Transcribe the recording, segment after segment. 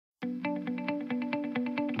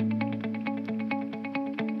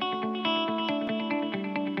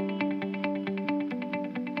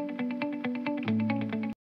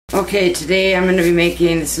Okay, today I'm going to be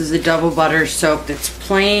making, this is a double butter soap that's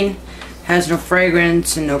plain, has no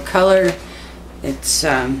fragrance and no color. It's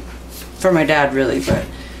for my dad really, but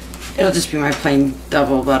it'll just be my plain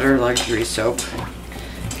double butter luxury soap.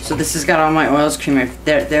 So this has got all my oils, cream.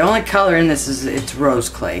 The only color in this is it's rose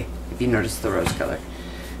clay, if you notice the rose color.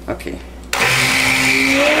 Okay.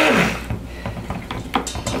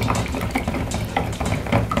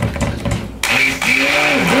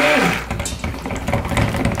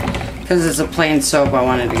 Because it's a plain soap, I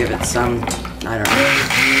wanted to give it some, I don't know.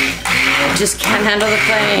 I just can't handle the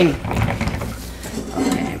plain.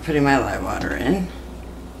 Okay, putting my lye water in.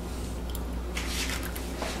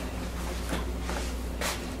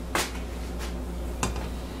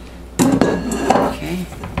 Okay.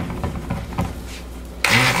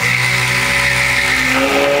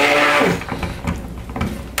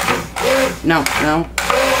 No.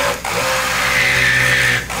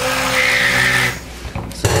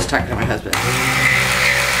 Talking to my husband.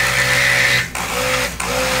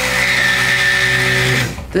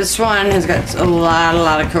 This one has got a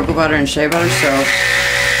lot of cocoa butter and shea butter, so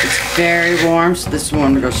it's very warm. So this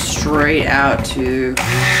one will go straight out to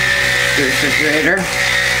the refrigerator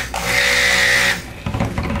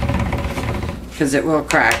because it will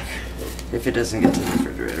crack if it doesn't get to the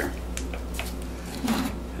refrigerator.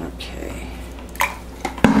 Okay.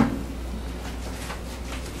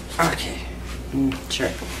 Sure.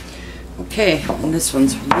 Okay, and this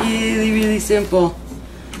one's really simple.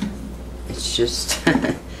 It's just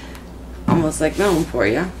almost like melon for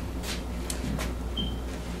you.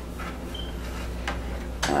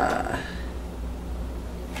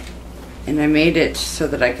 And I made it so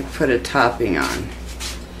that I could put a topping on.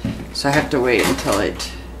 So I have to wait until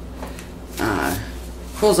it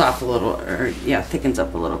cools off a little, or yeah, thickens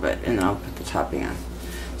up a little bit, and then I'll put the topping on.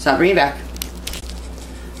 So I'll bring it back.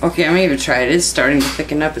 Okay, I'm gonna even try it. It is starting to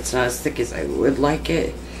thicken up. It's not as thick as I would like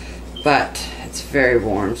it, but it's very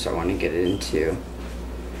warm, so I want to get it into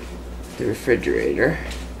the refrigerator.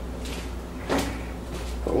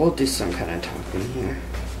 But we'll do some kind of topping here.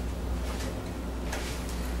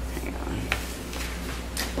 Hang on.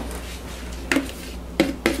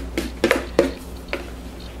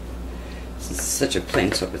 This is such a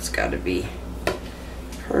plain soap, it's got to be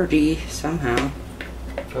pretty somehow.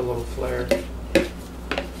 A little flare.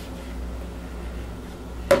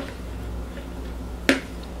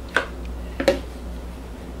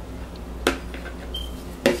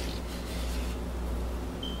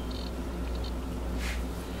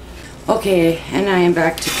 Okay, and I am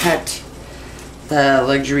back to cut the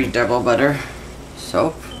luxury double butter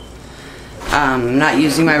soap. I'm not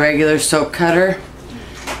using my regular soap cutter.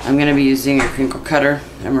 I'm going to be using a crinkle cutter,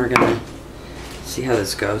 and we're going to see how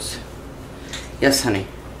this goes. Yes, honey.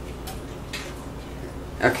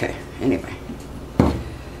 Okay, anyway.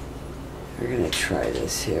 We're going to try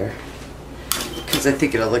this here, because I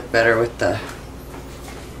think it'll look better with the...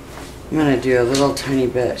 I'm going to do a little tiny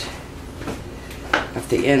bit of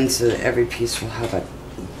the end so that every piece will have a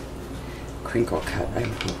crinkle cut,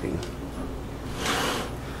 I'm hoping.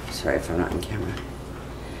 Sorry if I'm not in camera.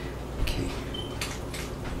 Okay.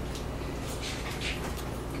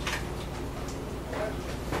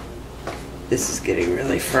 This is getting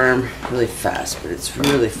really firm, really fast, but it's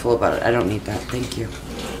really full about it. I don't need that, thank you.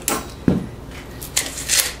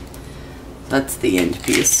 That's the end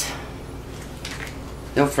piece.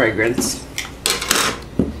 No fragrance.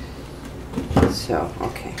 So,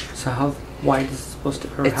 okay. So how wide is it supposed to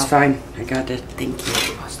be? It's fine. I got it. Thank you.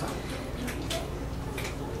 Oh, stop.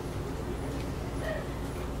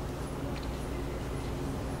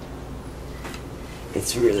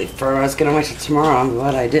 It's really firm. I was going to wait till tomorrow,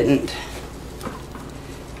 but I didn't.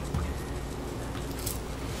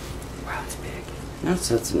 Wow, it's big. No,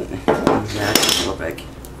 so it's yeah, it's a little big.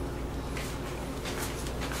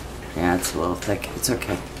 Yeah, it's a little thick. It's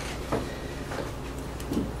okay.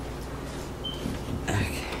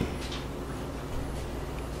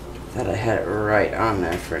 Thought I had it right on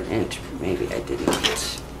there for an inch, but maybe I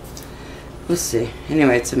didn't. We'll see.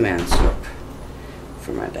 Anyway, it's a man's soap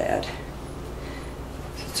for my dad.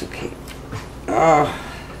 It's okay. Oh.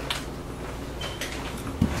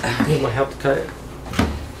 Need my help to cut it?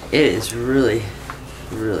 It is really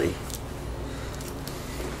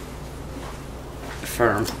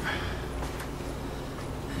firm.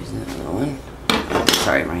 There's another one. Oh,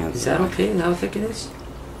 sorry, my hands. Is that okay? How thick it is?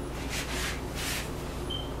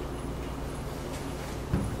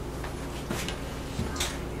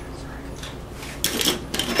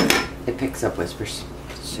 It picks up whispers,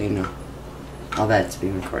 so you know. All that's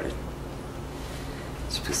being recorded.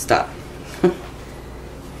 So please stop.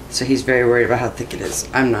 So he's very worried about how thick it is.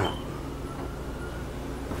 I'm not.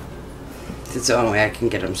 It's the only way I can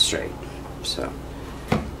get them straight. So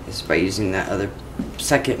it's by using that other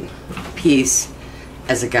second piece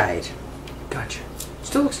as a guide. Gotcha.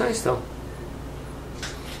 Still looks nice though.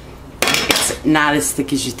 It's not as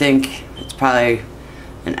thick as you think. It's probably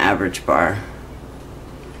an average bar.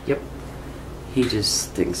 Yep. He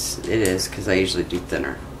just thinks it is because I usually do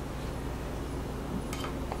thinner.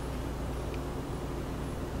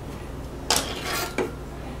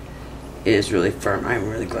 It is really firm. I'm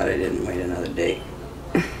really glad I didn't wait another day.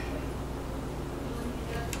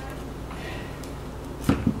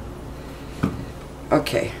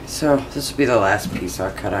 Okay, so this will be the last piece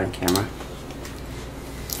I'll cut on camera.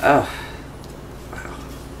 Oh, wow.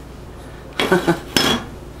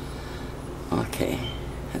 Okay,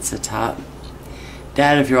 that's the top.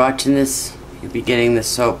 Dad, if you're watching this, you'll be getting this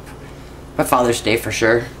soap by Father's Day for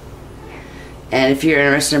sure. And if you're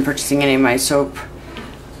interested in purchasing any of my soap,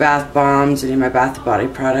 bath bombs, any of my Bath & Body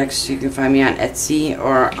products, you can find me on Etsy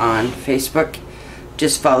or on Facebook.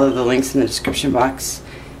 Just follow the links in the description box.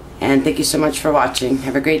 And thank you so much for watching.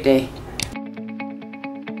 Have a great day.